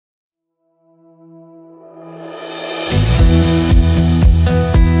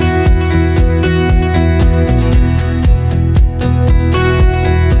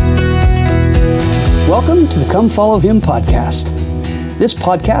Come Follow Him podcast. This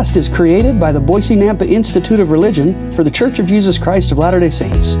podcast is created by the Boise Nampa Institute of Religion for the Church of Jesus Christ of Latter-day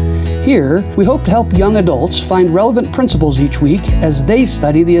Saints. Here, we hope to help young adults find relevant principles each week as they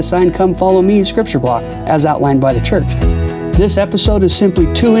study the assigned Come Follow Me scripture block as outlined by the church. This episode is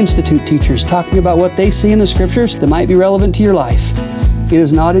simply two Institute teachers talking about what they see in the scriptures that might be relevant to your life. It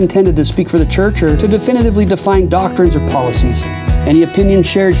is not intended to speak for the church or to definitively define doctrines or policies. Any opinions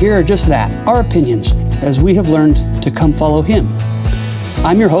shared here are just that, our opinions, as we have learned to come follow Him.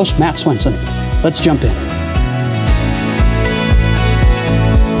 I'm your host, Matt Swenson. Let's jump in.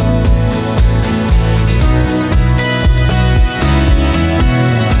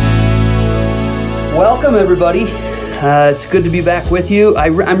 Welcome, everybody. It's good to be back with you.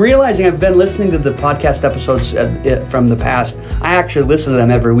 I'm realizing I've been listening to the podcast episodes from the past. I actually listen to them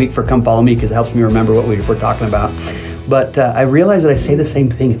every week for Come Follow Me because it helps me remember what we're talking about. But I realize that I say the same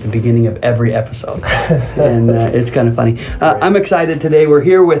thing at the beginning of every episode, and it's kind of funny. I'm excited today. We're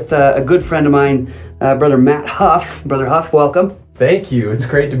here with a good friend of mine, Brother Matt Huff. Brother Huff, welcome. Thank you. It's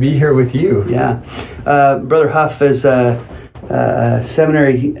great to be here with you. Yeah. Brother Huff is a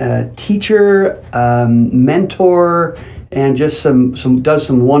seminary teacher, mentor, and just does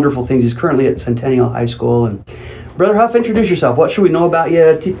some wonderful things. He's currently at Centennial High School. And Brother Huff, introduce yourself. What should we know about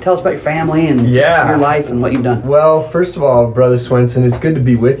you? Tell us about your family and your life and what you've done. Well, first of all, Brother Swenson, it's good to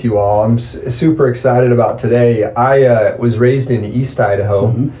be with you all. I'm super excited about today. I was raised in East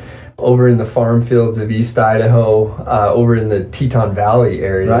Idaho, over in the farm fields of East Idaho, over in the Teton Valley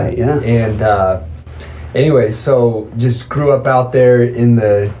area. Right, yeah. And anyway, so just grew up out there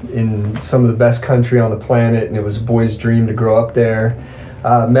in some of the best country on the planet, and it was a boy's dream to grow up there.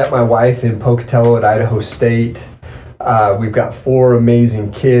 Met my wife in Pocatello at Idaho State. We've got 4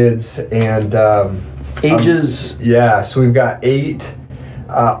 amazing kids, and ages? So we've got 8,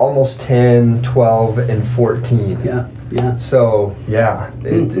 almost 10, 12, and 14. Yeah. So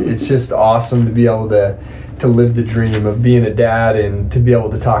it's just awesome to be able to live the dream of being a dad and to be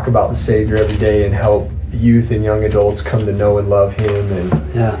able to talk about the Savior every day and help youth and young adults come to know and love Him.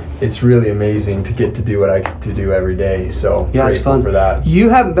 And it's really amazing to get to do what I get to do every day. So it's fun for that. You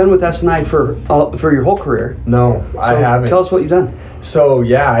haven't been with S&I for your whole career. No, I haven't. Tell us what you've done. So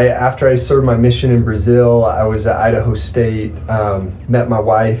after I served my mission in Brazil, I was at Idaho State, met my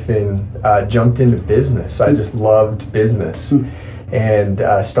wife, and jumped into business. I just loved business. And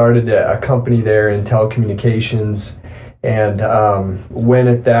started a company there in telecommunications, and went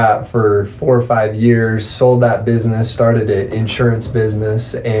at that for 4 or 5 years, sold that business, started an insurance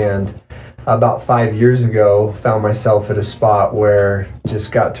business, and about 5 years ago found myself at a spot where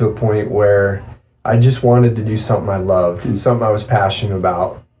just got to a point where I just wanted to do something I loved, something I was passionate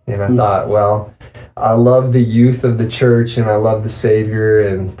about. And I thought, well, I love the youth of the church and I love the Savior,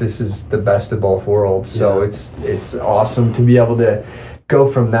 and this is the best of both worlds. So it's awesome to be able to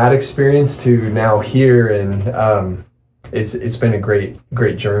go from that experience to now here, and it's been a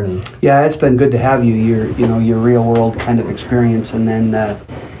great journey. Yeah, it's been good to have you. Your real world kind of experience, and then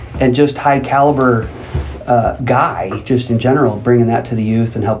and just high caliber guy, just in general, bringing that to the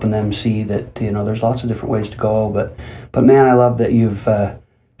youth and helping them see that there's lots of different ways to go. But man, I love that you've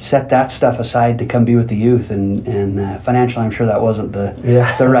set that stuff aside to come be with the youth, and financially, I'm sure that wasn't the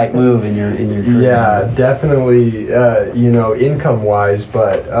right move in your career. Yeah, definitely. Income wise,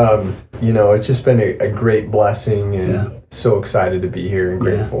 but it's just been a great blessing, and so excited to be here and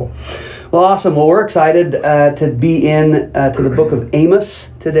grateful. Well, awesome. Well, we're excited to be in to the book of Amos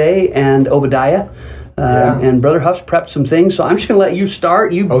today and Obadiah. And Brother Huff's prepped some things, so I'm just going to let you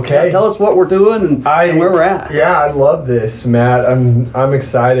start. You tell us what we're doing and where we're at. Yeah, I love this, Matt. I'm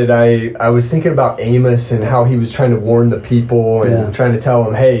excited. I was thinking about Amos and how he was trying to warn the people and trying to tell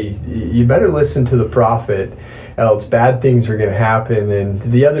them, hey, you better listen to the prophet, else bad things are going to happen. And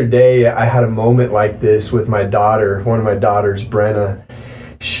the other day, I had a moment like this with my daughter, one of my daughters, Brenna.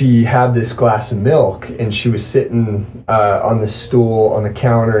 She had this glass of milk, and she was sitting on the stool on the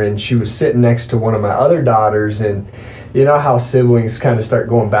counter, and she was sitting next to one of my other daughters, and you know how siblings kind of start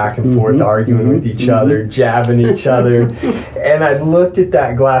going back and forth, arguing with each other, jabbing each other. And I looked at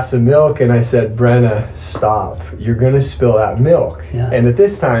that glass of milk and I said, Brenna, stop. You're going to spill that milk. And at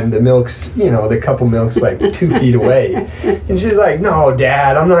this time, the milk's, the cup of milk's like 2 feet away. And she's like, no,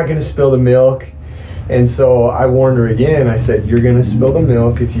 Dad, I'm not going to spill the milk. And so I warned her again. I said, you're going to spill the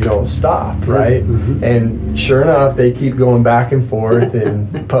milk if you don't stop, right? And sure enough, they keep going back and forth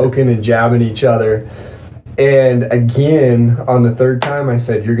and poking and jabbing each other. And again, on the third time, I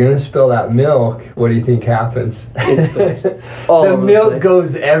said, you're going to spill that milk. What do you think happens? The milk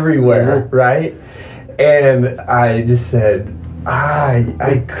goes everywhere, right? And I just said,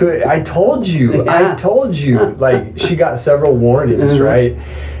 I told you. Like, she got several warnings, right?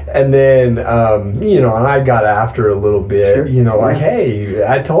 And then, and I got after a little bit, like, hey,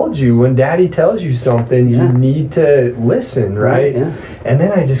 I told you, when Daddy tells you something, you need to listen, right? And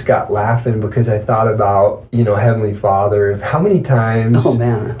then I just got laughing because I thought about, Heavenly Father, how many times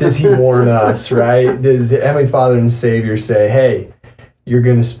does He warn us, right? Does Heavenly Father and Savior say, hey, you're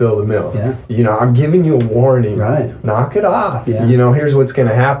going to spill the milk. I'm giving you a warning. Right. Knock it off. Here's what's going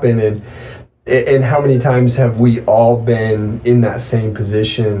to happen. And how many times have we all been in that same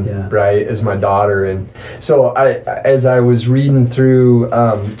position, right, as my daughter? And so as I was reading through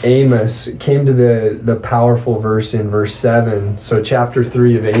Amos, came to the powerful verse in verse 7. So chapter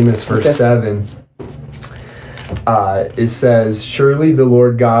 3 of Amos, verse 7, it says, surely the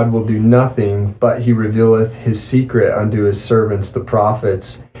Lord God will do nothing, but He revealeth His secret unto His servants, the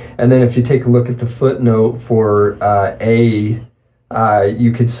prophets. And then if you take a look at the footnote for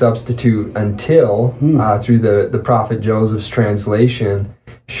you could substitute until through the prophet Joseph's translation.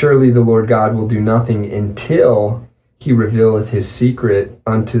 Surely the Lord God will do nothing until He revealeth His secret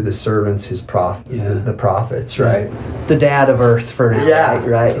unto the servants, His the prophets, right? The dad of earth for now,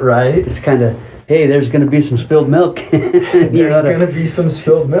 right? It's kind of, hey, there's going to be some spilled milk. There's going to be some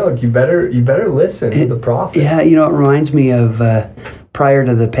spilled milk. You better listen to the prophet. Yeah, it reminds me of prior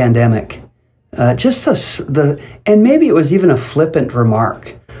to the pandemic. Just and maybe it was even a flippant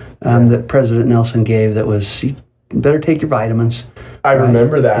remark that President Nelson gave that was, you better take your vitamins. I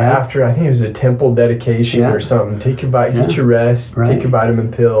remember that after, I think it was a temple dedication or something. Take your get your rest, take your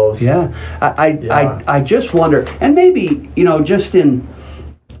vitamin pills. I just wonder, and maybe,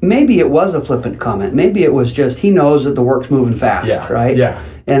 maybe it was a flippant comment. Maybe it was just, He knows that the work's moving fast, right? Yeah.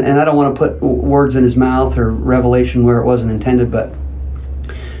 And I don't want to put words in His mouth or revelation where it wasn't intended, but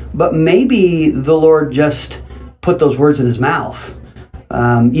maybe the Lord just put those words in His mouth,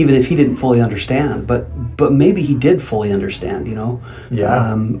 even if He didn't fully understand. But maybe He did fully understand.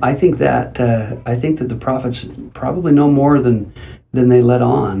 I think that the prophets probably know more than they let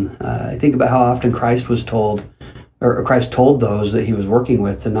on. I think about how often Christ was told, or Christ told those that He was working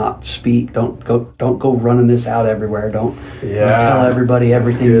with to not speak. Don't go running this out everywhere. Don't tell everybody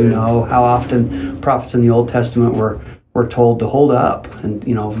everything you know. How often prophets in the Old Testament were told to hold up, and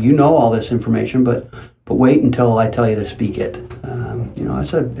all this information, but wait until I tell you to speak it.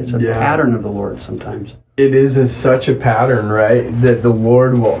 It's a pattern of the Lord sometimes. It is such a pattern, right? That the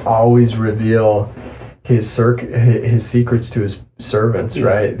Lord will always reveal His secrets to His servants,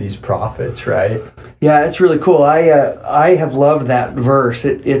 right? These prophets, right? Yeah, it's really cool. I have loved that verse.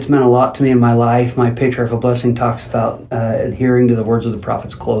 It's meant a lot to me in my life. My patriarchal blessing talks about adhering to the words of the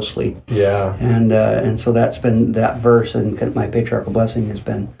prophets closely. Yeah. And so that's been that verse, and my patriarchal blessing has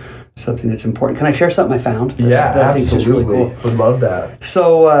been something that's important. Can I share something I found? That I think is really cool. Would love that.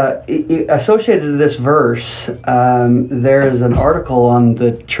 So associated to this verse, there is an article on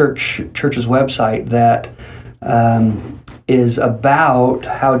the church's website that is about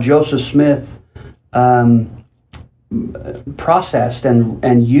how Joseph Smith processed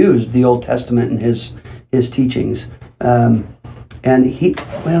and used the Old Testament in his teachings. And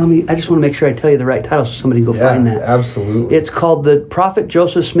I just want to make sure I tell you the right title so somebody can go find that. Absolutely. It's called The Prophet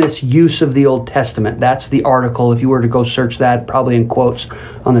Joseph Smith's Use of the Old Testament. That's the article. If you were to go search that, probably in quotes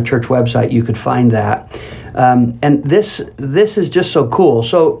on the church website, you could find that. And this is just so cool.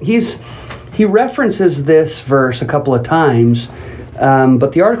 So he references this verse a couple of times,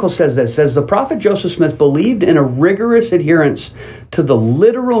 but the article says the prophet Joseph Smith believed in a rigorous adherence to the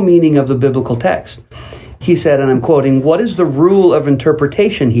literal meaning of the biblical text. He said, and I'm quoting, "What is the rule of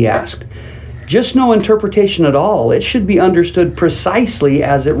interpretation?" he asked. "Just no interpretation at all. It should be understood precisely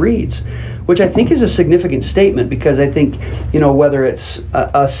as it reads," which I think is a significant statement, because I think, whether it's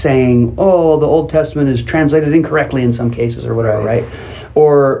us saying, "Oh, the Old Testament is translated incorrectly in some cases," or whatever, right?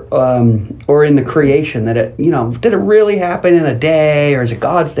 Or in the creation, that it, did it really happen in a day, or is it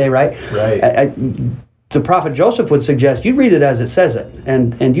God's day, right? Right. The prophet Joseph would suggest you read it as it says it,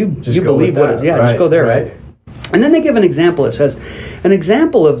 and you believe what it is. Yeah, just go there, right? And then they give an example. It says, an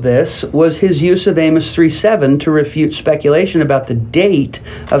example of this was his use of Amos 3:7 to refute speculation about the date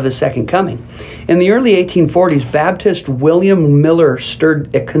of the second coming. In the early 1840s, Baptist William Miller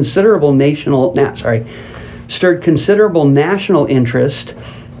stirred considerable national interest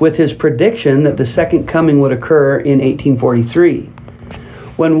with his prediction that the second coming would occur in 1843.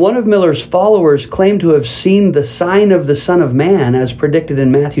 When one of Miller's followers claimed to have seen the sign of the Son of Man as predicted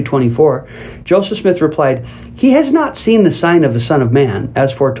in Matthew 24, Joseph Smith replied, "He has not seen the sign of the Son of Man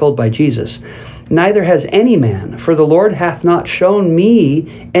as foretold by Jesus. Neither has any man, for the Lord hath not shown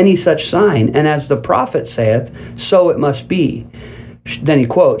me any such sign, and as the prophet saith, so it must be." Then he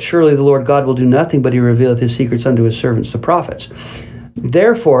quotes, "Surely the Lord God will do nothing, but he revealeth his secrets unto his servants the prophets.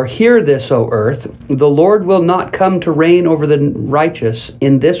 Therefore, hear this, O earth, the Lord will not come to reign over the righteous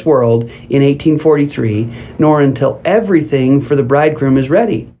in this world in 1843, nor until everything for the bridegroom is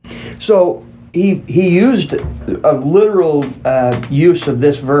ready." So he used a literal use of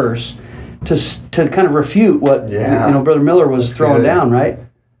this verse to kind of refute what Brother Miller was throwing down, right?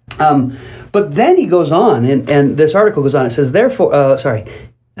 But then he goes on, and this article goes on. It says,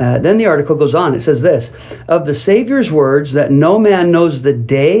 then the article goes on. It says this: "Of the Savior's words that no man knows the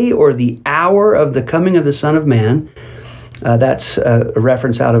day or the hour of the coming of the Son of Man," that's a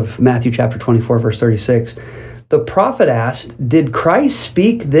reference out of Matthew chapter 24, verse 36. The prophet asked, "Did Christ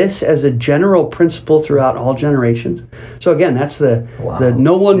speak this as a general principle throughout all generations?" So again, that's the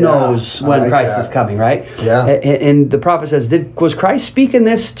no one knows when Christ is coming, right? Yeah. And the prophet says, was Christ speaking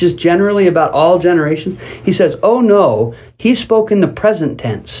this just generally about all generations? He says, "Oh no, he spoke in the present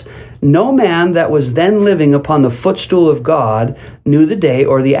tense. No man that was then living upon the footstool of God knew the day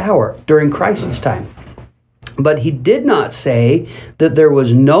or the hour during Christ's time. But he did not say that there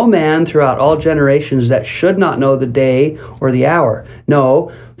was no man throughout all generations that should not know the day or the hour. No,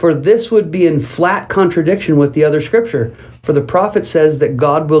 for this would be in flat contradiction with the other scripture. For the prophet says that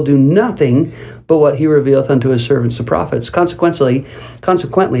God will do nothing but what he revealeth unto his servants the prophets. Consequently,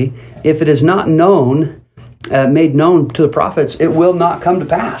 if it is not made known to the prophets, it will not come to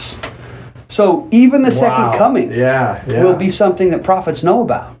pass." So even the second coming will be something that prophets know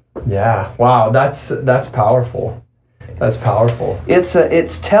about. Yeah. Wow. That's powerful. That's powerful.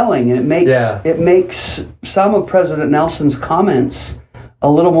 It's telling, and it makes some of President Nelson's comments a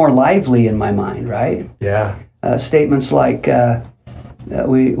little more lively in my mind, right? Yeah. Statements like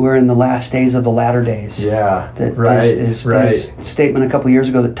we're in the last days of the latter days. Yeah. There's a statement a couple of years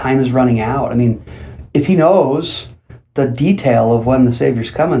ago that time is running out. I mean, if he knows the detail of when the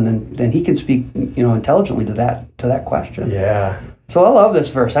Savior's coming, then he can speak, intelligently to that question. Yeah. So I love this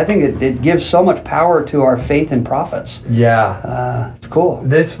verse. I think it gives so much power to our faith in prophets. Yeah. It's cool.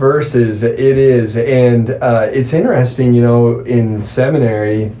 This verse is, and it's interesting, in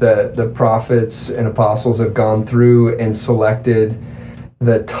seminary, the prophets and apostles have gone through and selected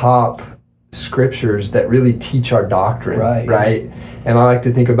the top scriptures that really teach our doctrine, right? And I like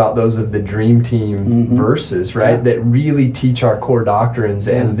to think about those of the Dream Team verses, right? That really teach our core doctrines,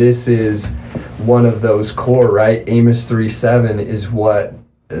 and this is one of those core, right? Amos 3:7 is what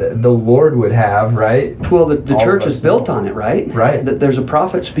the Lord would have, right? Well, the church is built on it, right? Right. That there's a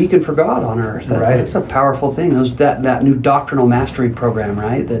prophet speaking for God on earth. That's a powerful thing. That new doctrinal mastery program,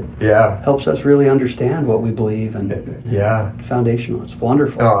 right? That helps us really understand what we believe, and foundational. It's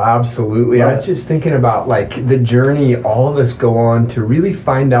wonderful. Oh, absolutely. I was just thinking about the journey all of us go on to really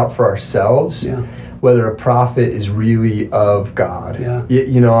find out for ourselves whether a prophet is really of God. Yeah.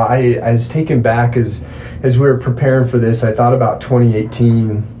 I was taken back as we were preparing for this. I thought about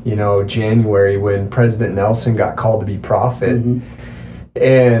 2018, January, when President Nelson got called to be prophet.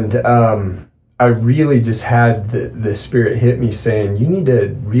 And I really just had the Spirit hit me saying, you need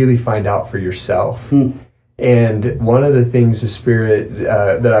to really find out for yourself. And one of the things the Spirit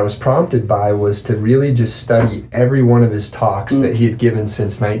that I was prompted by was to really just study every one of his talks that he had given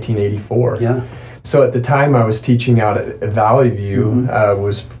since 1984. Yeah. So at the time I was teaching out at Valley View,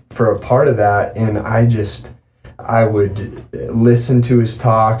 was for a part of that, and I would listen to his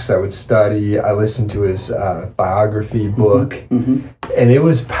talks, I would study, I listened to his biography book, and it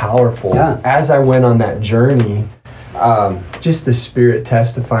was powerful. Yeah. As I went on that journey, just the Spirit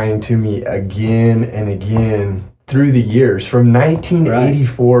testifying to me again and again through the years, from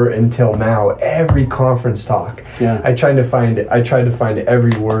 1984 until now, every conference talk, I tried to find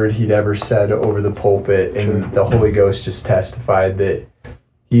every word he'd ever said over the pulpit, and the Holy Ghost just testified that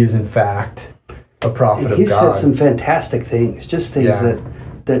he is in fact a prophet of God. He said some fantastic things, just things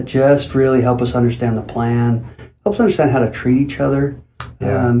that just really help us understand the plan, helps us understand how to treat each other.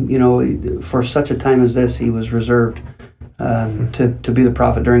 For such a time as this, he was reserved to be the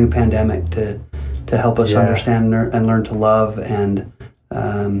prophet during a pandemic, to help us understand and learn to love and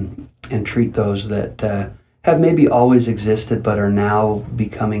treat those that have maybe always existed but are now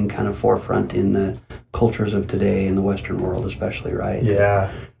becoming kind of forefront in the cultures of today, in the Western world especially, right?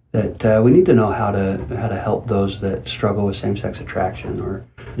 Yeah. That we need to know how to help those that struggle with same-sex attraction or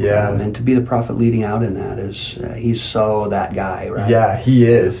Yeah. And to be the prophet leading out in that is, he's so that guy, right? Yeah, he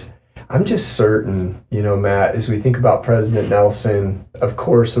is. I'm just certain, Matt, as we think about President Nelson, of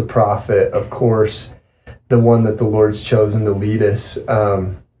course, a prophet, of course, the one that the Lord's chosen to lead us,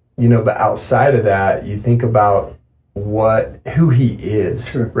 but outside of that, you think about who he is,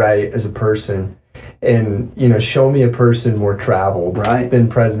 sure, right, as a person. And, show me a person more traveled than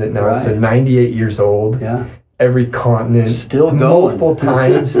President Nelson, 98 years old. Yeah. Every continent, still going multiple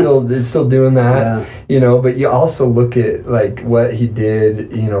times, still doing that. But you also look at like what he did,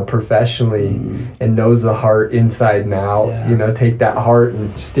 professionally, and knows the heart inside and out. Take that heart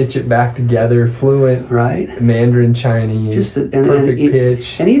and stitch it back together, fluent, Mandarin Chinese, perfect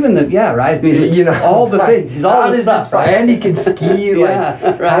pitch, and even I mean, all the things, all the stuff, and he can ski.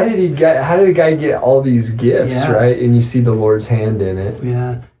 How did the guy get all these gifts, right? And you see the Lord's hand in it.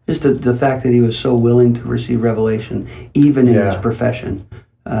 Yeah. Just the fact that he was so willing to receive revelation, even in his profession.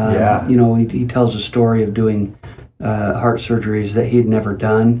 He tells a story of doing heart surgeries that he had never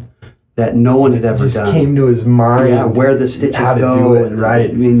done, that no one had ever done. Just came to his mind. Yeah, where the stitches how to go. Do it,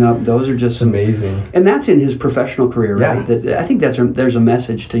 right. I mean, those are just amazing. And that's in his professional career, right? That I think there's a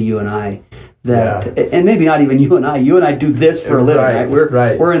message to you and I. And maybe not even you and I. You and I do this for a living,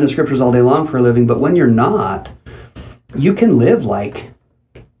 right? We're in the scriptures all day long for a living, but when you're not, you can live like...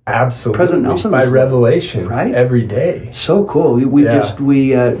 Absolutely. President Nelson by revelation, right? Every day. So cool. We in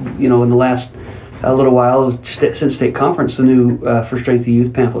the last little while since state conference, the new For Strength of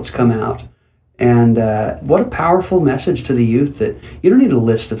Youth pamphlets come out, and what a powerful message to the youth that you don't need a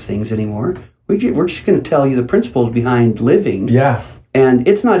list of things anymore. We're just going to tell you the principles behind living. Yeah. And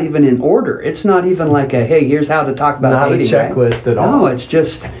it's not even in order. It's not even like hey, here's how to talk about dating. Not a checklist at all. No, it's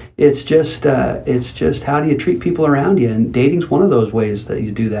just how do you treat people around you, and dating's one of those ways that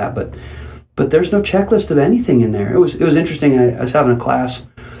you do that. But there's no checklist of anything in there. It was interesting. I was having a class,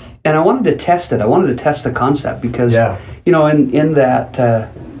 and I wanted to test it. I wanted to test the concept because in that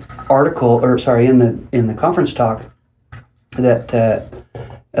article, in the conference talk that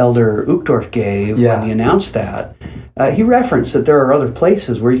Elder Uchtdorf gave when he announced that. He referenced that there are other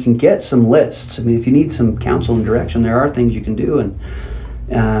places where you can get some lists. I mean, if you need some counsel and direction, there are things you can do.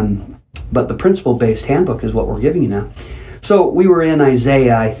 But the principle-based handbook is what we're giving you now. So we were in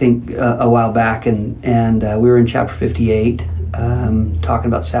Isaiah, I think, a while back, and we were in chapter 58 talking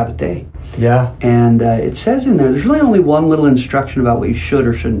about Sabbath day. Yeah. And it says in there's really only one little instruction about what you should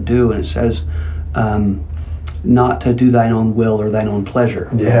or shouldn't do, and it says... not to do thine own will or thine own pleasure.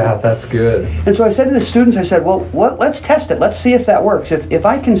 Yeah, that's good. And so I said to the students, let's test it. Let's see if that works. If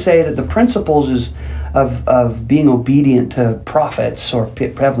I can say that the principles of being obedient to prophets or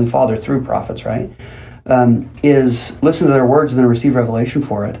Heavenly Father through prophets, right, is listen to their words and then receive revelation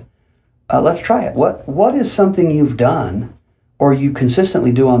for it. Let's try it. What is something you've done or you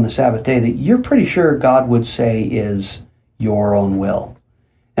consistently do on the Sabbath day that you're pretty sure God would say is your own will?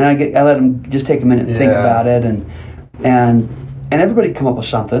 And I let them just take a minute and think about it, and everybody come up with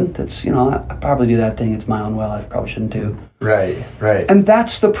something that's, I probably do that thing, it's my own will, I probably shouldn't do. Right. And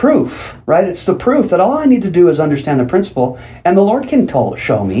that's the proof, right? It's the proof that all I need to do is understand the principle, and the Lord can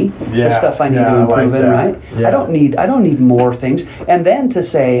show me the stuff I need to improve in, right? Yeah. I don't need more things. And then to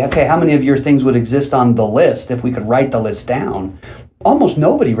say, okay, how many of your things would exist on the list if we could write the list down? Almost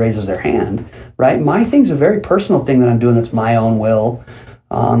nobody raises their hand, right? My thing's a very personal thing that I'm doing that's my own will.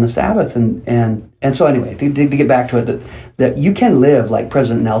 On the Sabbath, and so anyway, to get back to it, that you can live like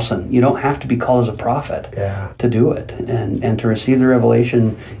President Nelson. You don't have to be called as a prophet to do it, and to receive the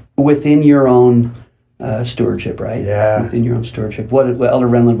revelation within your own stewardship, right? Yeah, within your own stewardship. What Elder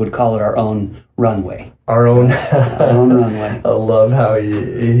Renlund would call it, our own runway. Our own runway. I love how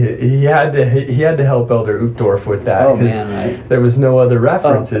he had to help Elder Uchtdorf with that because there was no other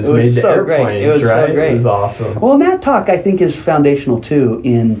references made to airplanes. It was right? So great. It was awesome. Well, and that talk I think is foundational too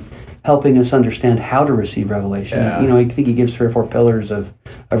in helping us understand how to receive revelation. Yeah. I think he gives 3 or 4 pillars of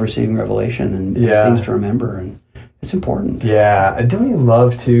receiving revelation and things to remember, and it's important. Yeah. Don't you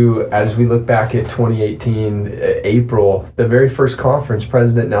love to, as we look back at 2018, April, the very first conference,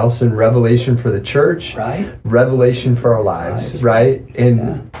 President Nelson, Revelation for the Church, right? Revelation for our lives, right?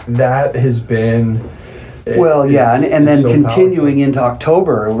 And that has been... and then so continuing powerful. Into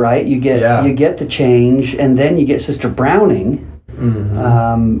October, right? You get the change, and then you get Sister Browning,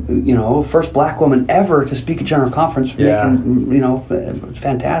 first black woman ever to speak at General Conference, making,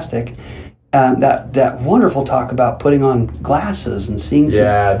 fantastic. That wonderful talk about putting on glasses and seeing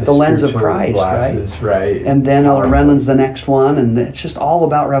the lens of Christ, right? And then Elder Renlund's the next one, and it's just all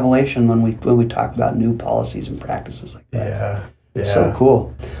about revelation when we talk about new policies and practices like that. Yeah. So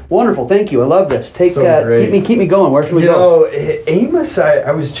cool. Wonderful. Thank you. I love this. Keep me going. Where should we You go? know, Amos, I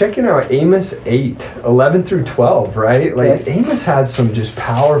was checking out Amos 8:11 through 12, right? Like, Amos had some just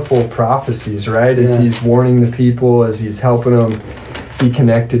powerful prophecies, right? As he's warning the people, as he's helping them be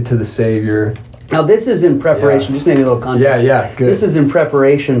connected to the Savior. Now, this is in preparation, just maybe a little context. Yeah, good. This is in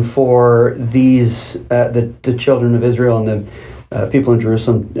preparation for these, the children of Israel and the people in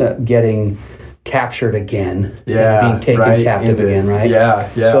Jerusalem getting captured again, being taken captive again, right? Yeah.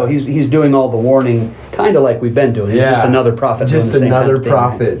 So he's doing all the warning, kind of like we've been doing. He's just another prophet. Just another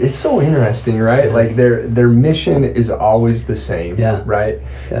prophet. Right? It's so interesting, right? Yeah. Like their mission is always the same, right?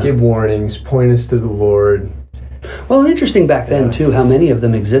 Yeah. Give warnings, point us to the Lord. Well, interesting back then too, how many of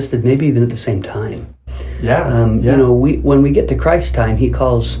them existed, maybe even at the same time. Yeah. You know, when we get to Christ's time, he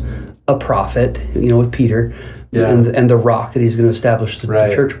calls a prophet, you know, with Peter. And the rock that he's going to establish the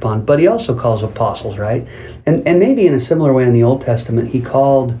church upon. But he also calls apostles, right? And maybe in a similar way in the Old Testament, he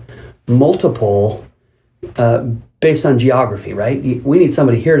called multiple based on geography, right? We need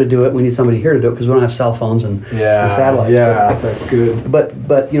somebody here to do it. We need somebody here to do it because we don't have cell phones and satellites. Yeah, that's good.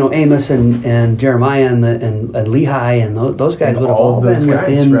 But you know, Amos and Jeremiah and Lehi and those guys would have all been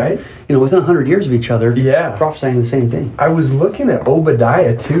within, you know, within 100 years of each other, prophesying the same thing. I was looking at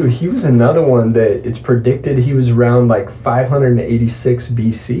Obadiah too. He was another one that it's predicted he was around like 586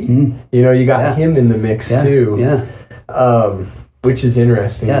 BC. You know, you got him in the mix too. Yeah. Which is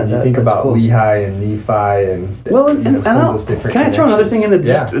interesting. Yeah, you think about cool. Lehi and Nephi and some of those different. Can I throw another thing in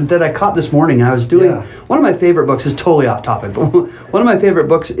that I caught this morning? I was doing one of my favorite books is totally off topic, but one of my favorite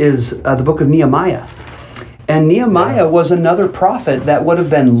books is the book of Nehemiah. And Nehemiah was another prophet that would have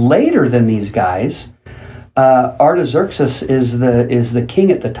been later than these guys. Artaxerxes is the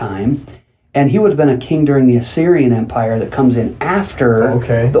king at the time, and he would have been a king during the Assyrian Empire that comes in after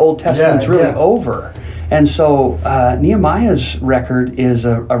the Old Testament's really over. And so Nehemiah's record is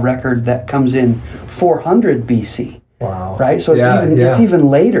a record that comes in 400 BC. Wow. Right? So it's even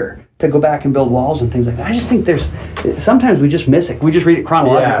later to go back and build walls and things like that. I just think sometimes we just miss it. We just read it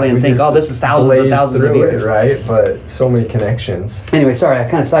chronologically and think, this is thousands and thousands of years. Right? But so many connections. Anyway, sorry, I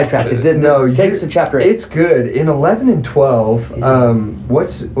kind of sidetracked it. Takes to chapter 8. It's good. In 11 and 12,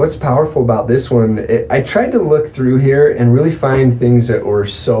 what's powerful about this one, I tried to look through here and really find things that were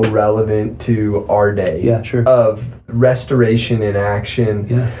so relevant to our day. Yeah, sure. Of restoration in action.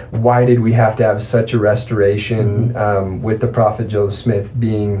 Yeah. Why did we have to have such a restoration with the prophet Joseph Smith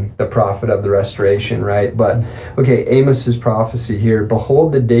being the prophet of the restoration, right? But, Amos's prophecy here,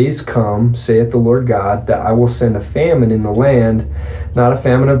 behold, the days come, saith the Lord God, that I will send a famine in the land, not a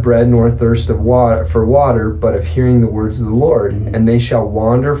famine of bread nor thirst of water, but of hearing the words of the Lord. And they shall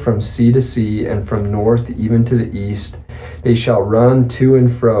wander from sea to sea, and from north even to the east. They shall run to and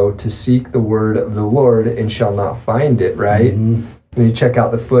fro to seek the word of the Lord, and shall not find it, right? And you check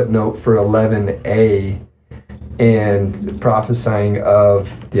out the footnote for 11a, and prophesying of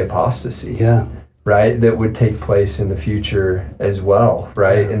the apostasy, right, that would take place in the future as well,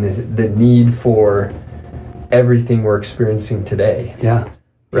 right, and the need for everything we're experiencing today,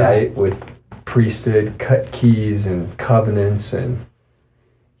 right, with priesthood, keys, and covenants, and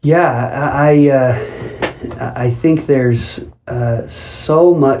I think there's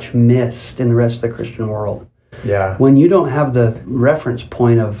so much missed in the rest of the Christian world. Yeah, when you don't have the reference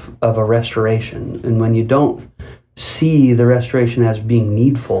point of a restoration, and when you don't see the restoration as being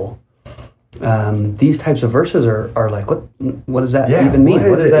needful, these types of verses are like, what does that even mean?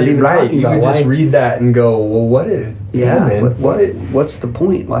 What is that even talking about? You just read that and go, well, what's the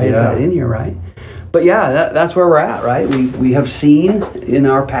point? Why is that in here, right? But that's where we're at, right? We have seen in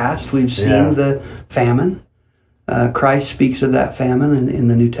our past, we've seen the famine. Christ speaks of that famine in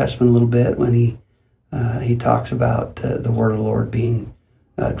the New Testament a little bit when he talks about the word of the Lord being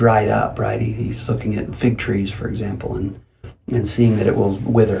dried up, right? He's looking at fig trees, for example, and seeing that it will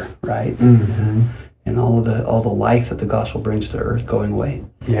wither, right? And all the life that the gospel brings to earth going away.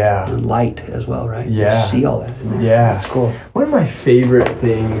 Yeah. And light as well, right? Yeah. You see all that in there. Yeah. It's cool. One of my favorite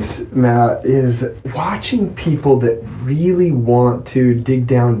things, Matt, is watching people that really want to dig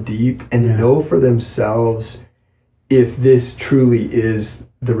down deep and know for themselves if this truly is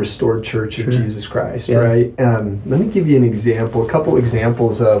the restored church of Jesus Christ, right? Let me give you a couple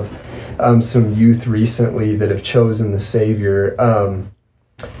examples of some youth recently that have chosen the Savior.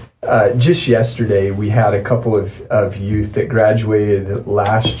 Just yesterday, we had a couple of youth that graduated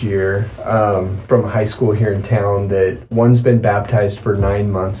last year from high school here in town. That one's been baptized for 9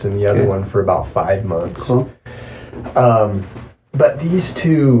 months and the other one for about 5 months. Cool. But these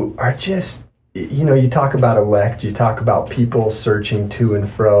two are just you talk about elect, you talk about people searching to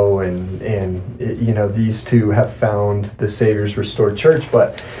and fro, and these two have found the Savior's restored church.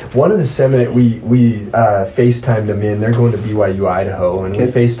 But one of the seminary, we FaceTimed them in. They're going to BYU, Idaho, and we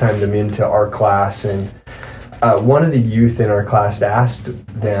FaceTimed them into our class. And one of the youth in our class asked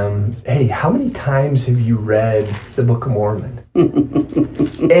them, "Hey, how many times have you read the Book of Mormon?"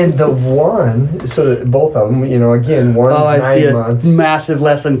 And the one, so both of them, again, one's 9 months. Massive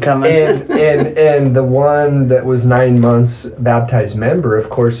lesson coming. and the one that was 9 months baptized member, of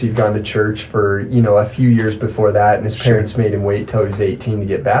course, he'd gone to church for, a few years before that, and his parents made him wait till he was 18 to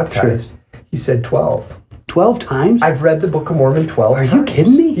get baptized. He said 12. 12 times? I've read the Book of Mormon 12 times. Are you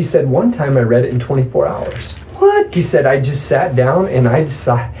kidding me? He said one time I read it in 24 hours. What? He said, I just sat down and I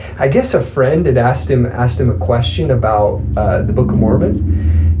decided, I guess a friend had asked him a question about the Book of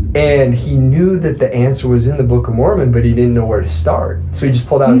Mormon, and he knew that the answer was in the Book of Mormon, but he didn't know where to start. So he just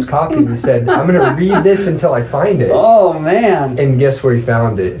pulled out his copy and he said, I'm going to read this until I find it. Oh, man. And guess where he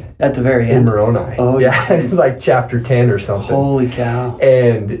found it? At the very end. In Moroni. Oh, yeah. It's like chapter 10 or something. Holy cow.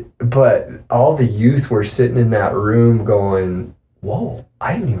 But all the youth were sitting in that room going, whoa,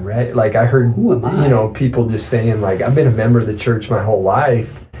 I haven't even read it. Like, I heard, people just saying, like, I've been a member of the church my whole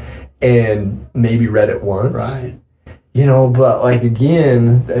life and maybe read it once. Right. But, like,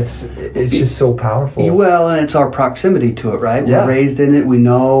 again, it's just so powerful. Well, and it's our proximity to it, right? Yeah. We're raised in it. We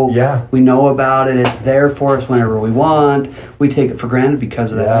know. Yeah. We know about it. It's there for us whenever we want. We take it for granted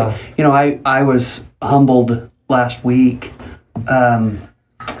because of that. Yeah. I was humbled last week.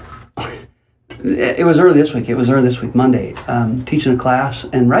 It was early this week. Monday, teaching a class,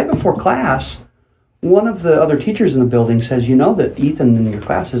 and right before class, one of the other teachers in the building says, that Ethan in your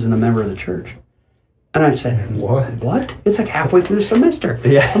class isn't a member of the church. And I said, what? It's like halfway through the semester.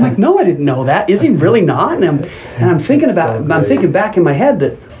 Yeah. I'm like, no, I didn't know that. Is he really not? And I'm thinking I'm thinking back in my head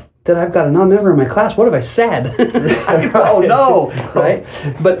that I've got a non-member in my class. What have I said? Oh no, right?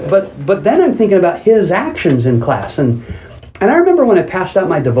 But then I'm thinking about his actions in class, and I remember when I passed out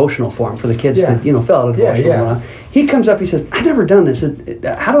my devotional form for the kids to, fill out a devotional. He comes up, he says, I've never done this.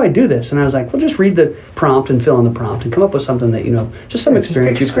 How do I do this? And I was like, well, just read the prompt and fill in the prompt and come up with something that, just some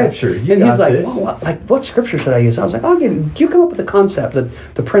experience. Just pick scripture. And he's like, well, what scripture should I use? I was like, you come up with the concept,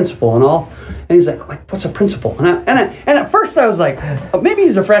 the principle and all. And he's like, what's a principle? And at first I was like, maybe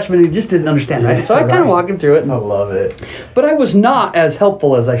he's a freshman and he just didn't understand, right? So I kind of walked him through it. I love it. But I was not as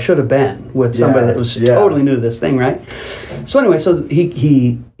helpful as I should have been with somebody that was totally new to this thing, right? So anyway, so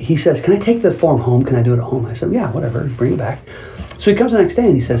he says, can I take the form home? Can I do it at home? I said, yeah, whatever, bring it back. So he comes the next day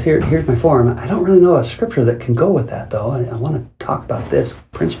and he says, here's my form. I don't really know a scripture that can go with that, though. I want to talk about this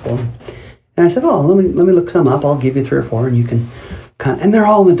principle. And I said, let me look some up. I'll give you 3 or 4, and you can and they're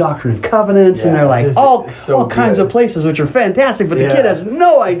all in the Doctrine and Covenants, and they're like all kinds of places, which are fantastic, but the kid has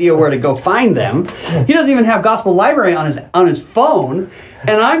no idea where to go find them. He doesn't even have Gospel Library on his phone,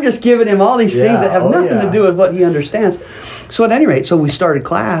 and I'm just giving him all these things that have nothing to do with what he understands. So at any rate, so we started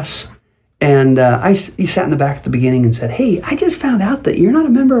class, and he sat in the back at the beginning and said, hey, I just found out that you're not a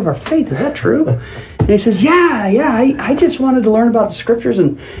member of our faith. Is that true? And he says, I just wanted to learn about the scriptures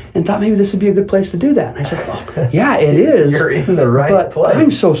and thought maybe this would be a good place to do that. And I said, well, yeah, it is. You're in the right place. I'm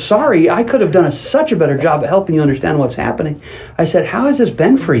so sorry. I could have done such a better job at helping you understand what's happening. I said, how has this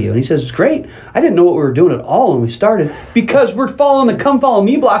been for you? And he says, it's great. I didn't know what we were doing at all when we started because we're following the come follow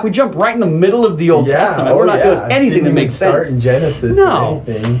me block. We jump right in the middle of the Old Testament. We're not doing anything that makes sense. Start in Genesis or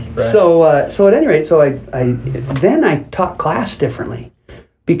anything. Right. So at any rate, I taught class differently.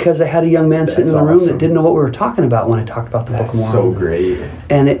 Because I had a young man sitting in the room that didn't know what we were talking about when I talked about the Book of Mormon. That's so great.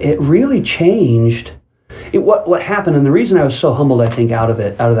 And it really changed. What happened, and the reason I was so humbled, I think, out of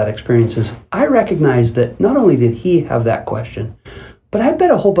that experience is I recognized that not only did he have that question, but I bet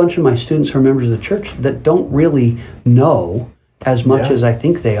a whole bunch of my students who are members of the church that don't really know as much as I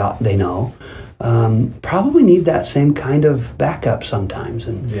think they know. Probably need that same kind of backup sometimes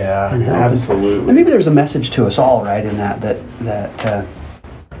and help. Absolutely. And maybe there's a message to us all, right, in that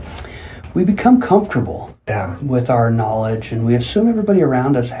we become comfortable with our knowledge, and we assume everybody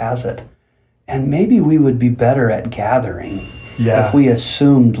around us has it. And maybe we would be better at gathering if we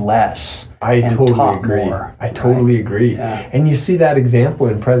assumed less and taught more. I totally agree. Yeah. And you see that example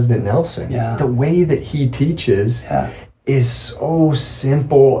in President Nelson. Yeah. The way that he teaches is so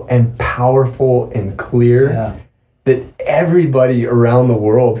simple and powerful and clear that everybody around the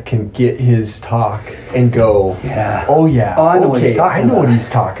world can get his talk and go, I know what he's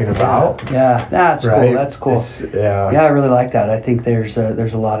talking about. Yeah, that's cool. That's cool. I really like that. I think there's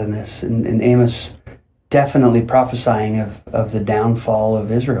a lot in this. And Amos definitely prophesying of the downfall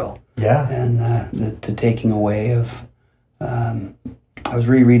of Israel. Yeah. And the taking away I was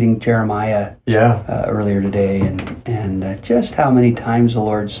rereading Jeremiah earlier today, and just how many times the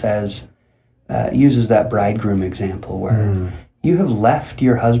Lord says, uses that bridegroom example where you have left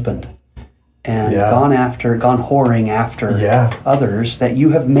your husband and gone whoring after others that you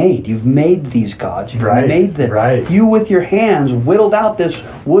have made. You've made these gods. You've made you with your hands whittled out this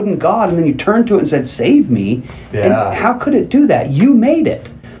wooden god, and then you turned to it and said, "Save me." And how could it do that? You made it.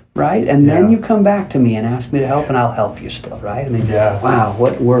 Right? And then you come back to me and ask me to help, and I'll help you still, right? I mean, wow,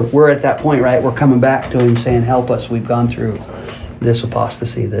 we're at that point, right? We're coming back to him saying, help us. We've gone through this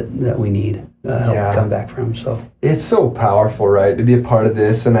apostasy that we need help to come back from. So it's so powerful, right, to be a part of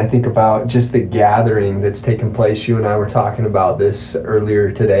this. And I think about just the gathering that's taken place. You and I were talking about this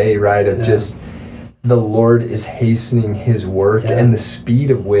earlier today, right? Of just the Lord is hastening his work and the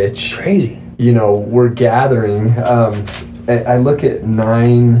speed of which crazy. We're gathering. I look at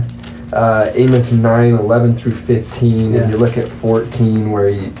Amos 9:11 through 15, and you look at 14 where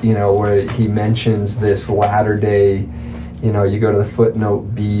he mentions this latter day. You go to the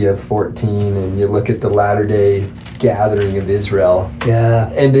footnote B of 14, and you look at the latter day gathering of Israel. Yeah,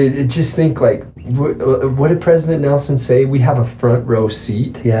 and it just think like, what did President Nelson say? We have a front row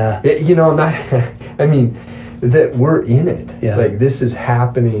seat. Yeah, that we're in it. Yeah. Like this is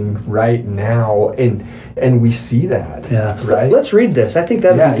happening right now, and we see that. Yeah. Right. Let's read this. I think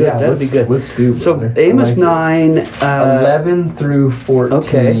that'd be good. That'd be good. Let's do. So Amos 9, 11 through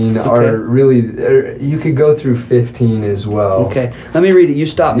 14 are really. You could go through 15 as well. Okay. Let me read it. You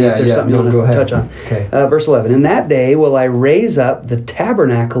stop me if there's something you want to touch on. Okay. Verse 11. In that day will I raise up the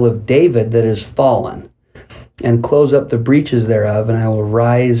tabernacle of David that is fallen, and close up the breaches thereof, and I will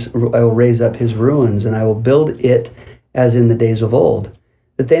raise up his ruins, and I will build it as in the days of old,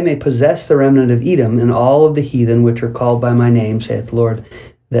 that they may possess the remnant of Edom and all of the heathen which are called by my name, saith the Lord,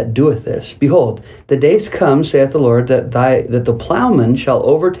 that doeth this. Behold, the days come, saith the Lord, that the plowman shall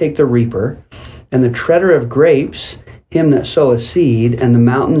overtake the reaper, and the treader of grapes him that soweth seed, and the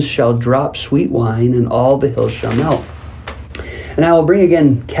mountains shall drop sweet wine, and all the hills shall melt. And I will bring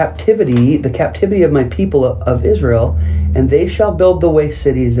again the captivity of my people of Israel, and they shall build the waste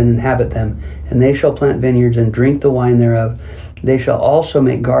cities and inhabit them, and they shall plant vineyards and drink the wine thereof. They shall also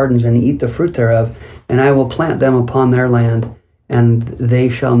make gardens and eat the fruit thereof, and I will plant them upon their land, and they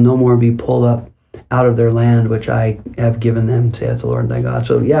shall no more be pulled up out of their land which I have given them, saith the Lord thy God.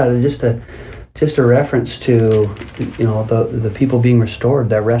 So just a reference to the people being restored,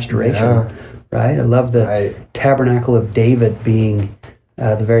 that restoration. Yeah. Right, I love the tabernacle of David being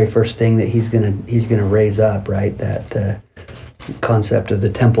the very first thing that he's gonna raise up. Right, that concept of the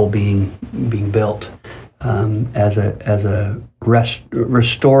temple being built as a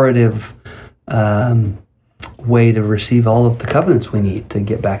restorative way to receive all of the covenants we need to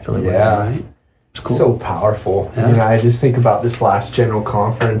get back to living. Right, it's cool. So powerful. Yeah. I just think about this last general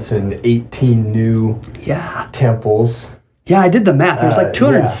conference and 18 new temples. Yeah, I did the math. There's like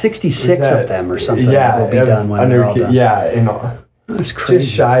 266 of them or something that will be done when they're all done. Yeah, and that's crazy.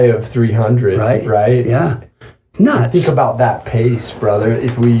 Just shy of 300, right? Yeah. Nuts. Think about that pace, brother.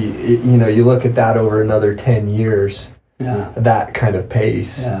 If we, you look at that over another 10 years, that kind of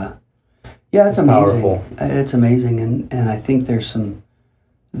pace. Yeah. Yeah, it's amazing. Powerful. It's amazing, and I think there's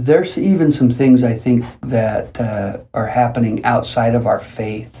even some things I think that are happening outside of our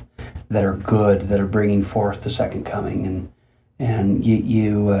faith that are good, that are bringing forth the second coming, and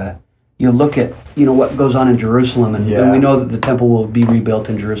you look at what goes on in Jerusalem, and we know that the temple will be rebuilt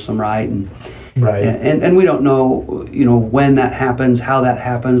in Jerusalem, right? And we don't know when that happens, how that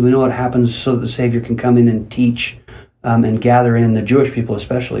happens. We know it happens so that the Savior can come in and teach and gather in the Jewish people,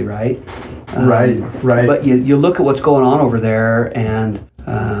 especially, right? Right. But you look at what's going on over there, and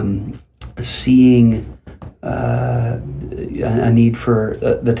seeing a need for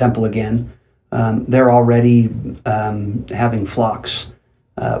the temple again. They're already having flocks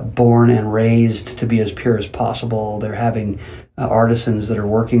born and raised to be as pure as possible. They're having artisans that are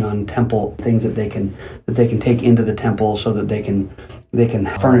working on temple things that they can take into the temple so that they can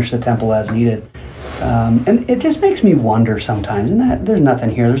furnish the temple as needed. And it just makes me wonder sometimes, and that there's nothing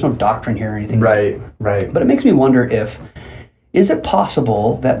here, there's no doctrine here or anything. Right. But it makes me wonder is it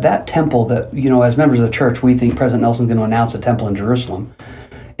possible that temple that, as members of the church, we think President Nelson's going to announce a temple in Jerusalem,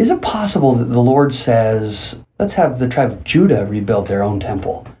 is it possible that the Lord says, let's have the tribe of Judah rebuild their own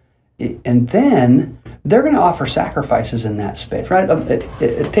temple? And then they're going to offer sacrifices in that space, right?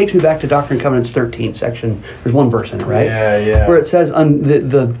 It takes me back to Doctrine and Covenants 13 section. There's one verse in it, right? Yeah. Where it says,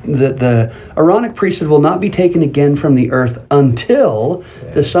 the Aaronic priesthood will not be taken again from the earth until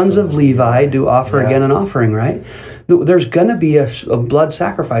the sons of Levi do offer again an offering, right? there's going to be a blood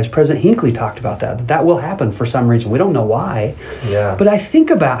sacrifice. President Hinckley talked about that will happen for some reason. We don't know why. Yeah. But I think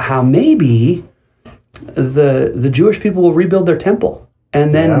about how maybe the Jewish people will rebuild their temple,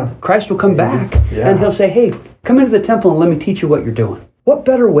 and then Christ will come back, and he'll say, hey, come into the temple and let me teach you what you're doing. What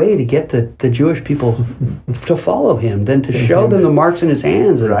better way to get the Jewish people to follow him than to show them the marks in his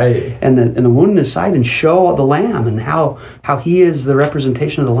hands and the wound in his side, and show the Lamb and how he is the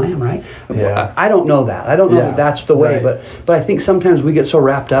representation of the Lamb, right? Yeah. I don't know that. I don't know that that's the way, but I think sometimes we get so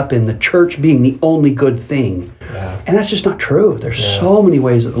wrapped up in the church being the only good thing. Yeah. And that's just not true. There's so many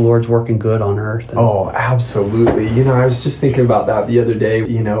ways that the Lord's working good on earth. Absolutely. I was just thinking about that the other day,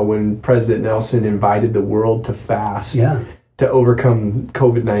 when President Nelson invited the world to fast. Yeah. To overcome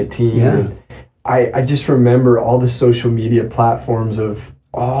COVID-19. Yeah. And I just remember all the social media platforms of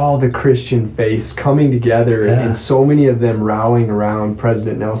all the Christian faiths coming together, and so many of them rallying around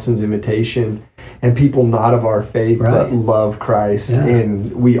President Nelson's invitation, and people not of our faith but love Christ.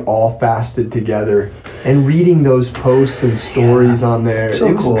 And we all fasted together, and reading those posts and stories on there, it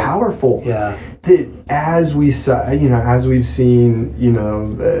was powerful. Yeah. That as we saw, as we've seen,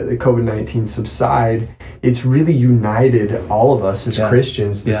 the COVID-19 subside, it's really united all of us as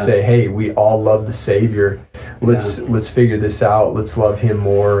Christians to say, hey, we all love the Savior. Let's figure this out. Let's love Him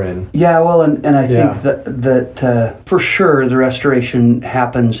more. And I think that for sure the restoration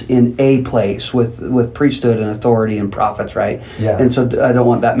happens in a place with priesthood and authority and prophets, right? Yeah. And so I don't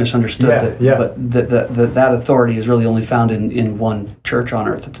want that misunderstood. But that authority is really only found in one church on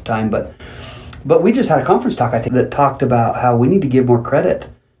earth at the time. But we just had a conference talk, I think, that talked about how we need to give more credit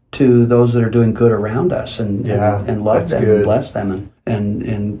to those that are doing good around us and love them and bless them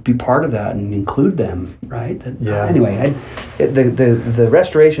and be part of that and include them, right? Anyway, the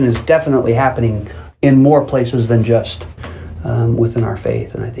restoration is definitely happening in more places than just within our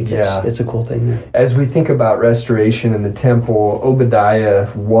faith, and I think it's a cool thing there. As we think about restoration in the temple, Obadiah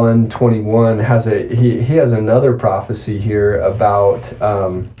 1:21 has another prophecy here about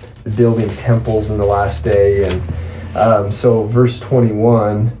building temples in the last day, and so verse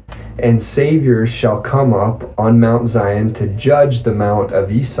 21, and saviors shall come up on Mount Zion to judge the mount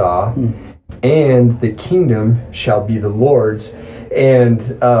of Esau, and the kingdom shall be the Lord's.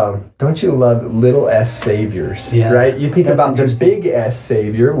 And don't you love little s saviors, right? You think about the big S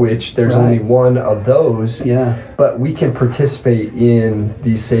Savior, which there's only one of those, but we can participate in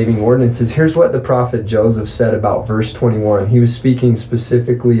these saving ordinances. Here's what the prophet Joseph said about verse 21. He was speaking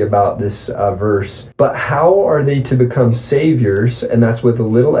specifically about this verse. But how are they to become saviors, and that's with a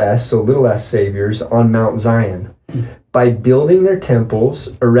little s, so little s saviors, on Mount Zion? By building their temples,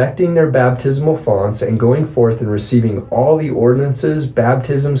 erecting their baptismal fonts, and going forth and receiving all the ordinances,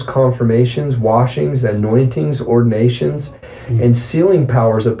 baptisms, confirmations, washings, anointings, ordinations, and sealing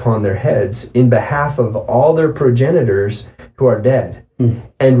powers upon their heads in behalf of all their progenitors who are dead,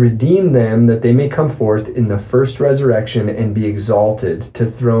 and redeem them that they may come forth in the first resurrection and be exalted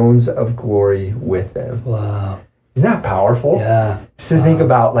to thrones of glory with them. Wow. Isn't that powerful? Yeah. Just to think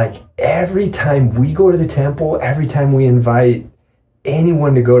about, every time we go to the temple, every time we invite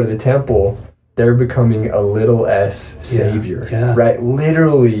anyone to go to the temple, they're becoming a little s savior, right?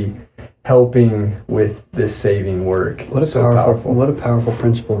 Literally helping with this saving work. What a powerful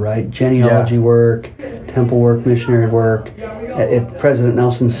principle, right? Genealogy work, temple work, missionary work. President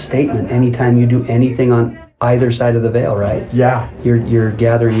Nelson's statement: anytime you do anything on either side of the veil, right? Yeah. You're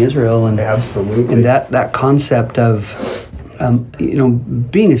gathering Israel, and absolutely. And that concept of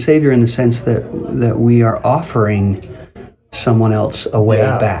being a savior in the sense that we are offering someone else a way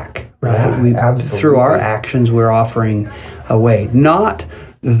back, right? Absolutely. Through our actions, we're offering a way, not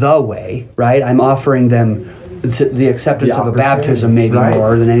the way, right? I'm offering them the acceptance of a baptism, maybe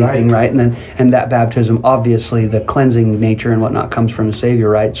more than anything, right? And that baptism, obviously, the cleansing nature and whatnot comes from the Savior,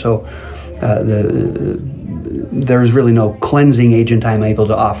 right? So there's really no cleansing agent I'm able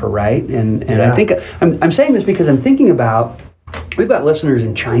to offer, right? And I think I'm saying this because I'm thinking about, we've got listeners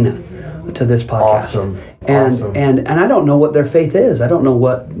in China to this podcast. Awesome. And I don't know what their faith is. I don't know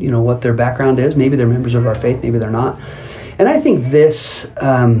what their background is. Maybe they're members of our faith, maybe they're not. And I think this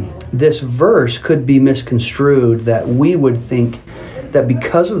verse could be misconstrued, that we would think that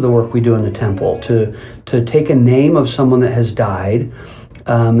because of the work we do in the temple, to take a name of someone that has died,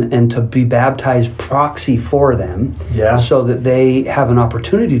 and to be baptized proxy for them, so that they have an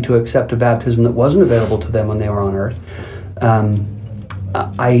opportunity to accept a baptism that wasn't available to them when they were on earth,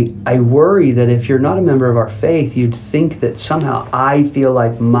 I worry that if you're not a member of our faith, you'd think that somehow I feel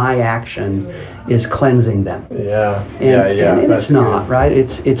like my action is cleansing them. Yeah. And it's not, good. right?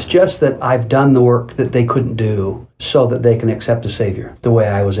 It's just that I've done the work that they couldn't do so that they can accept a Savior the way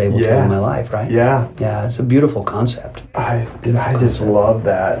I was able to in my life, right? Yeah. Yeah, it's a beautiful concept. I just love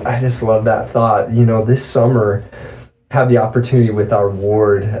that. I just love that thought. This summer, had the opportunity with our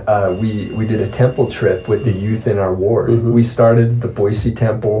ward. We did a temple trip with the youth in our ward. Mm-hmm. We started at the Boise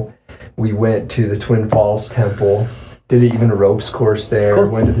Temple. We went to the Twin Falls Temple. Did even a ropes course there. Cool.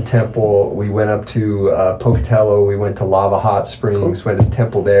 Went to the temple. We went up to Pocatello. We went to Lava Hot Springs. Cool. Went to the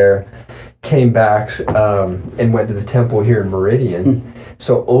temple there. Came back and went to the temple here in Meridian. Mm.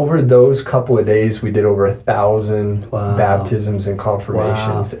 So over those couple of days, we did over 1,000 baptisms and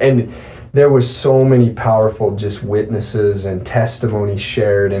confirmations. Wow. And there was so many powerful just witnesses and testimonies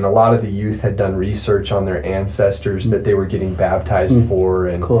shared, and a lot of the youth had done research on their ancestors that they were getting baptized for,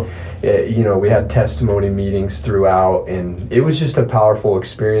 and cool. We had testimony meetings throughout, and it was just a powerful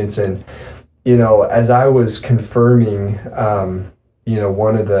experience. And as I was confirming,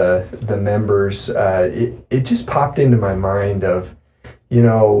 one of the members, it just popped into my mind of,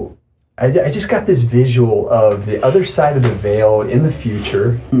 I just got this visual of the other side of the veil in the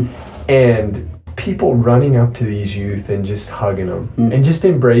future. And people running up to these youth and just hugging them and just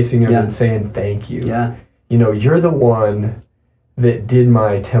embracing them and saying, thank you. Yeah. You're the one that did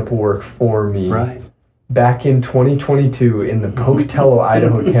my temple work for me. Right. Back in 2022 in the Pocatello,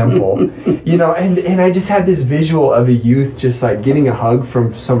 Idaho temple, and I just had this visual of a youth just like getting a hug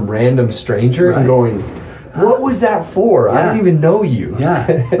from some random stranger and going, what was that for? I didn't even know you.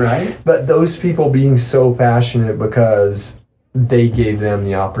 Yeah, right. But those people being so passionate because they gave them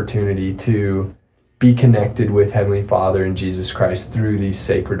the opportunity to be connected with Heavenly Father and Jesus Christ through these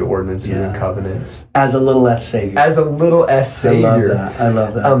sacred ordinances and covenants. As a little S Savior. As a little S Savior. I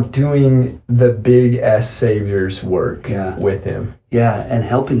love that. Doing the big S Savior's work with Him. Yeah, and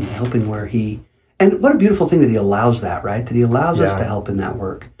helping where He... And what a beautiful thing that He allows that, right? That He allows us to help in that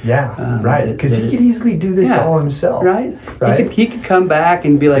work. Yeah, right. Because He could easily do this all Himself. Right? He could come back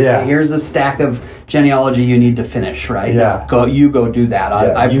and be like, hey, here's the stack of genealogy you need to finish, right? Yeah. You go do that.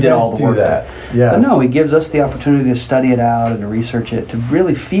 I did all the work. Yeah. But no, He gives us the opportunity to study it out and to research it, to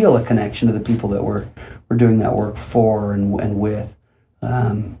really feel a connection to the people that we're doing that work for and with.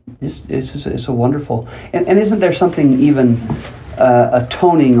 It's a wonderful... And isn't there something even...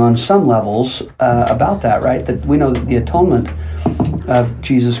 atoning on some levels about that, right? That we know that the atonement of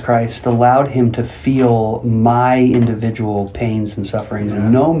Jesus Christ allowed Him to feel my individual pains and sufferings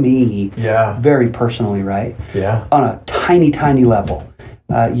and know me very personally, right? Yeah. On a tiny, tiny level.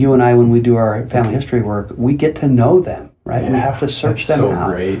 You and I, when we do our family history work, we get to know them, right? We have to search them out.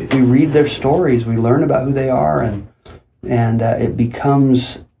 Great. We read their stories. We learn about who they are, and it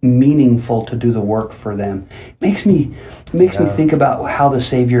becomes meaningful to do the work for them. It makes me think about how the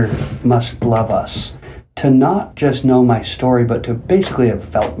Savior must love us, to not just know my story, but to basically have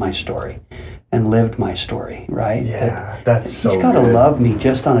felt my story and lived my story, right? Yeah, that's so He's got to love me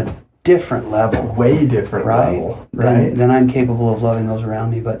just on a different level. Way different level, right? Than I'm capable of loving those around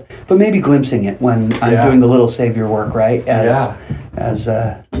me, but maybe glimpsing it when I'm doing the little Savior work, right? As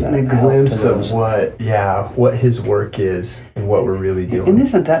a glimpse of what His work is and what we're really doing. And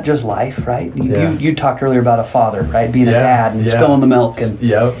isn't that just life, right? You talked earlier about a father, right? Being a dad and spilling the milk.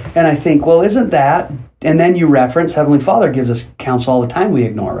 And I think, well, isn't that... And then you reference Heavenly Father gives us counsel all the time we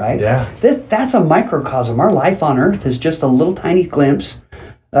ignore, right? Yeah. That's a microcosm. Our life on earth is just a little tiny glimpse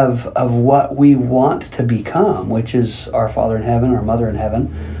of what we want to become, which is our Father in heaven, our Mother in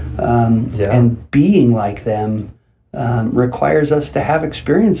heaven. And being like them requires us to have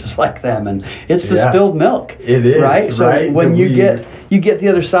experiences like them, and it's the spilled milk. It is, right? So when you get the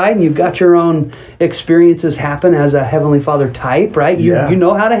other side and you've got your own experiences happen as a Heavenly Father type, right? You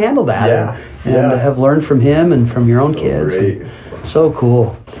know how to handle that and have learned from Him and from your own kids. Great. So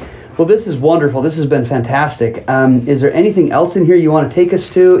cool. Well, this is wonderful. This has been fantastic. Is there anything else in here you want to take us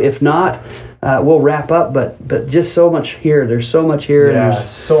to? If not, we'll wrap up, but just so much here. There's so much here. Yeah,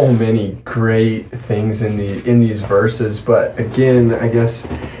 so many great things in these verses. But again, I guess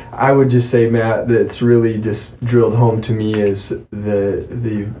I would just say, Matt, that's really just drilled home to me is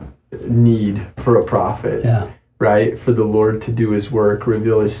the need for a prophet. Yeah. Right? For the Lord to do His work,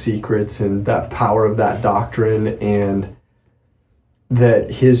 reveal His secrets, and that power of that doctrine, and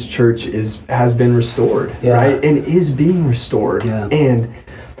that His church has been restored, right? And is being restored. Yeah.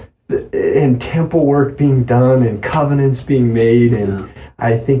 And temple work being done and covenants being made. And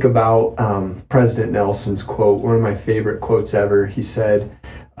I think about President Nelson's quote, one of my favorite quotes ever. He said,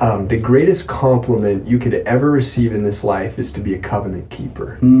 the greatest compliment you could ever receive in this life is to be a covenant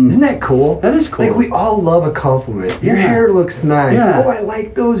keeper. Isn't that cool? That is cool. Like, we all love a compliment. Your hair looks nice. Yeah. Oh, I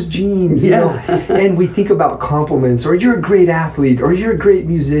like those jeans. You know? And we think about compliments, or you're a great athlete, or you're a great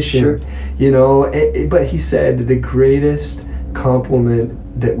musician. Sure. You know, but he said the greatest compliment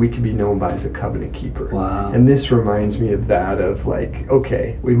that we could be known by as a covenant keeper. Wow. And this reminds me of that, of like,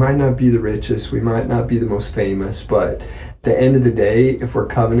 okay, we might not be the richest, we might not be the most famous, but at the end of the day, if we're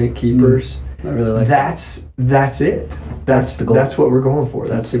covenant keepers, I really like that's it. That's the goal. That's what we're going for.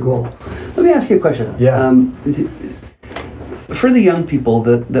 That's the goal. Let me ask you a question. Yeah. For the young people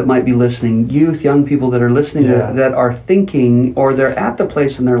that might be listening, youth, young people that are listening, that are thinking, or they're at the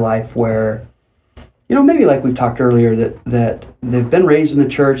place in their life where, you know, maybe like we've talked earlier, that they've been raised in the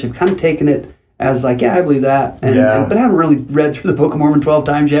church, they've kind of taken it as like, yeah, I believe that, but haven't really read through the Book of Mormon 12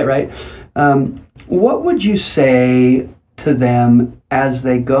 times yet, right? What would you say to them as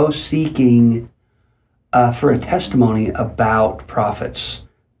they go seeking for a testimony about prophets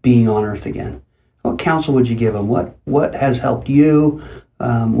being on earth again? What counsel would you give them? What has helped you?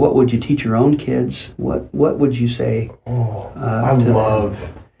 What would you teach your own kids? What would you say? I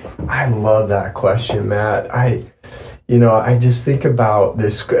love that question, Matt. I just think about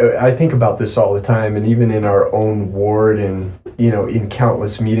this. I think about this all the time, and even in our own ward, and in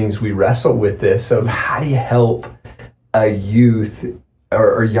countless meetings, we wrestle with this of how do you help a youth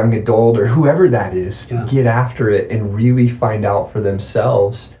or young adult or whoever that is get after it and really find out for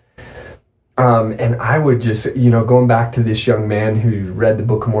themselves. And I would just, going back to this young man who read the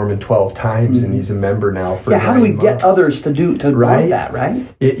Book of Mormon 12 times and he's a member now for 9 how do we months. get others to write that, right?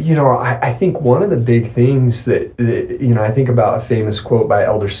 I think one of the big things that I think about a famous quote by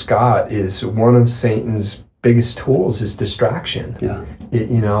Elder Scott is one of Satan's biggest tools is distraction. Yeah.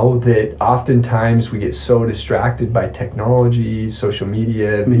 That oftentimes we get so distracted by technology, social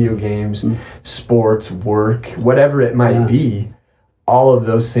media, video games, sports, work, whatever it might be. All of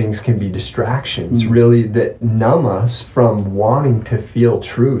those things can be distractions, really, that numb us from wanting to feel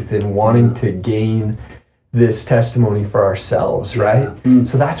truth and wanting to gain this testimony for ourselves, right?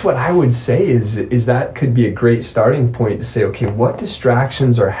 So that's what I would say is that could be a great starting point to say, okay, what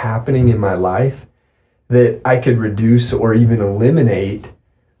distractions are happening in my life that I could reduce or even eliminate,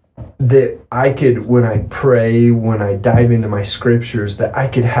 that I could, when I pray, when I dive into my scriptures, that I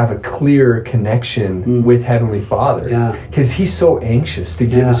could have a clear connection with Heavenly Father. Because He's so anxious to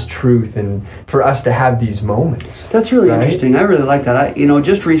give us truth and for us to have these moments. That's really interesting. I really like that.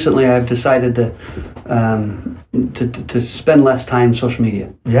 Just recently I've decided to spend less time on social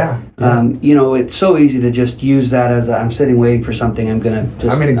media. It's so easy to just use that as I'm sitting waiting for something. I'm going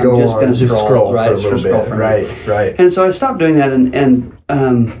to scroll right? For a little bit. Right. And so I stopped doing that, and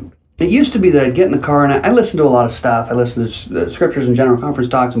it used to be that I'd get in the car and I listened to a lot of stuff. I listened to the scriptures and general conference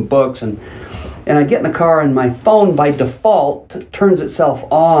talks and books, and I'd get in the car and my phone by default turns itself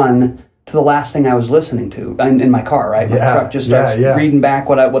on to the last thing I was listening to in my car, right? My truck just starts reading back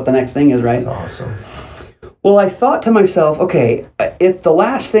what the next thing is, right? That's awesome. Well, I thought to myself, okay, if the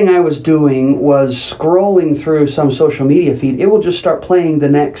last thing I was doing was scrolling through some social media feed, it will just start playing the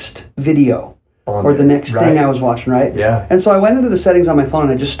next video. Or the next thing I was watching, right? Yeah. And so I went into the settings on my phone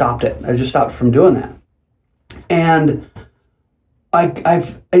and I just stopped it. I just stopped from doing that. And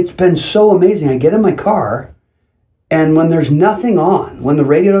it's been so amazing. I get in my car, and when there's nothing on, when the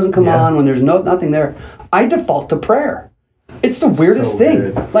radio doesn't come on, when there's nothing there, I default to prayer. It's the weirdest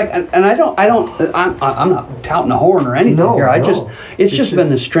thing. Good. Like, and I'm not touting a horn or anything here. It's just been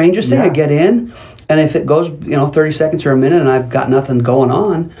the strangest thing. I get in, and if it goes, 30 seconds or a minute, and I've got nothing going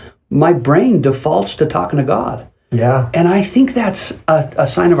on, my brain defaults to talking to God. Yeah. And I think that's a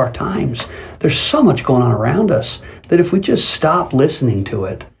sign of our times. There's so much going on around us that if we just stop listening to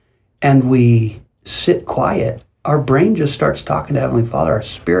it and we sit quiet, our brain just starts talking to Heavenly Father. Our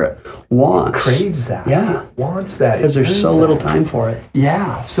spirit craves that. Yeah. Wants that. Because there's so little time for it.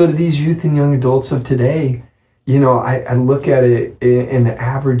 Yeah. So to these youth and young adults of today, I look at it in the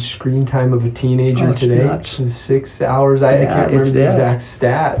average screen time of a teenager today. Nuts. 6 hours. I can't remember the exact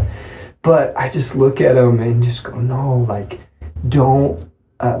stat. But I just look at them and just go, no, don't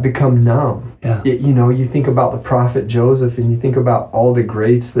become numb. Yeah. You think about the prophet Joseph, and you think about all the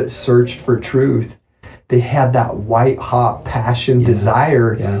greats that searched for truth. They had that white-hot passion,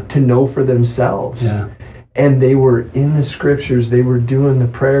 desire to know for themselves. Yeah. And they were in the scriptures. They were doing the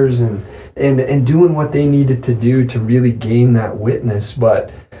prayers and doing what they needed to do to really gain that witness.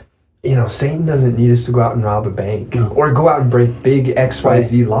 But, Satan doesn't need us to go out and rob a bank or go out and break big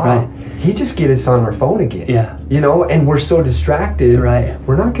XYZ law. Right. He just get us on our phone again. Yeah. And we're so distracted. Right.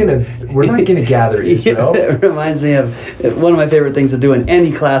 We're not going to we're not going to gather, Israel. It reminds me of one of my favorite things to do in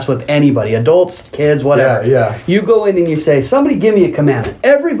any class with anybody, adults, kids, whatever. Yeah. You go in and you say, somebody give me a commandment.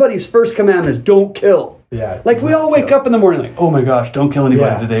 Everybody's first commandment is don't kill. Yeah. Like we all wake up in the morning like, oh my gosh, don't kill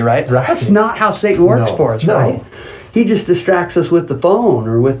anybody today, right? That's not how Satan works for us, right? He just distracts us with the phone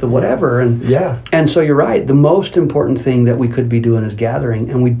or with the whatever. And so you're right. The most important thing that we could be doing is gathering.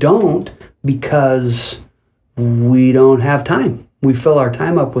 And we don't because we don't have time. We fill our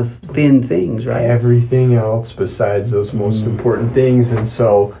time up with thin things, right? Everything else besides those most important things. And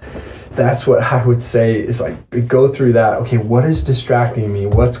so that's what I would say is like, go through that. Okay, what is distracting me?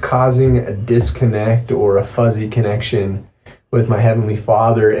 What's causing a disconnect or a fuzzy connection with my Heavenly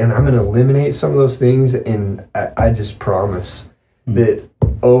Father? And I'm going to eliminate some of those things. And I just promise that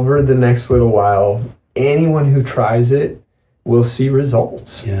over the next little while, anyone who tries it will see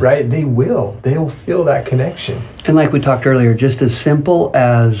results, right? They'll feel that connection. And like we talked earlier, just as simple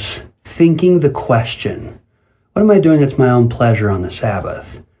as thinking the question, what am I doing that's my own pleasure on the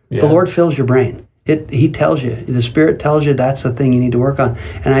Sabbath? The Lord fills your brain. He tells you, the Spirit tells you that's the thing you need to work on.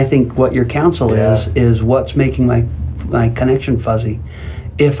 And I think what your counsel is what's making my connection fuzzy.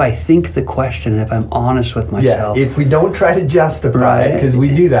 If I think the question, if I'm honest with myself. If we don't try to justify it, because we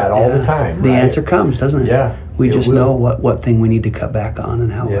do that all the time. The answer comes, doesn't it? Yeah. We just know what thing we need to cut back on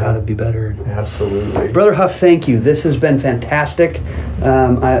and how to be better. Absolutely. Brother Huff, thank you. This has been fantastic.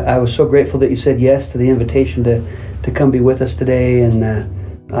 I was so grateful that you said yes to the invitation to come be with us today, and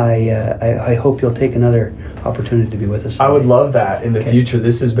I hope you'll take another opportunity to be with us today. I would love that in the future.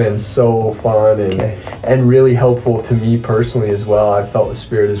 This has been so fun and really helpful to me personally as well. I felt the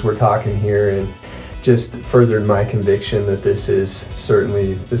Spirit as we're talking here, and just furthered my conviction that this is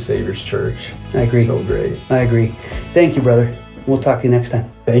certainly the Savior's church. I agree. So great. I agree. Thank you, brother. We'll talk to you next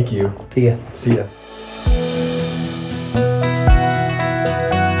time. Thank you. See ya. See ya.